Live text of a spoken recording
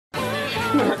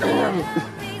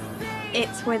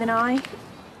It's with an I.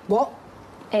 What?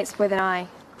 It's with an I.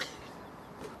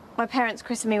 My parents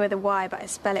christened me with a Y, but I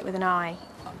spell it with an I.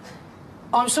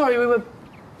 I'm sorry, we were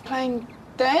playing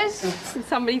dares?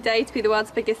 Somebody dared to be the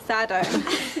world's biggest sado.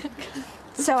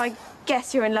 So I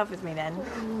guess you're in love with me then?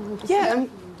 Yeah,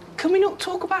 can we not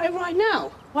talk about it right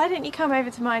now? Why don't you come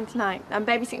over to mine tonight? I'm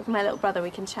babysitting for my little brother.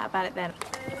 We can chat about it then.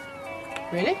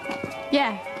 Really?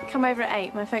 Yeah, come over at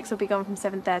 8. My folks will be gone from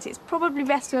 7:30. It's probably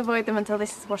best to avoid them until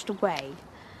this is washed away.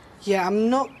 Yeah, I'm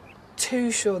not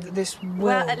too sure that this will...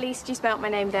 Well, at least you spelt my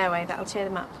name their way. That'll cheer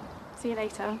them up. See you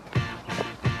later.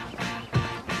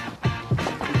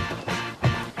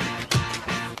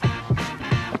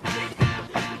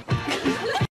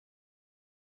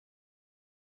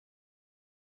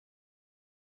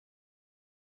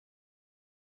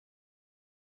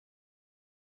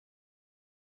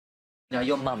 You know,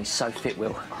 your mum is so fit,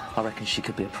 Will. I reckon she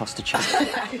could be a prostitute.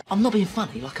 I'm not being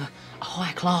funny, like a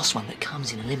high-class one that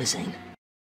comes in a limousine.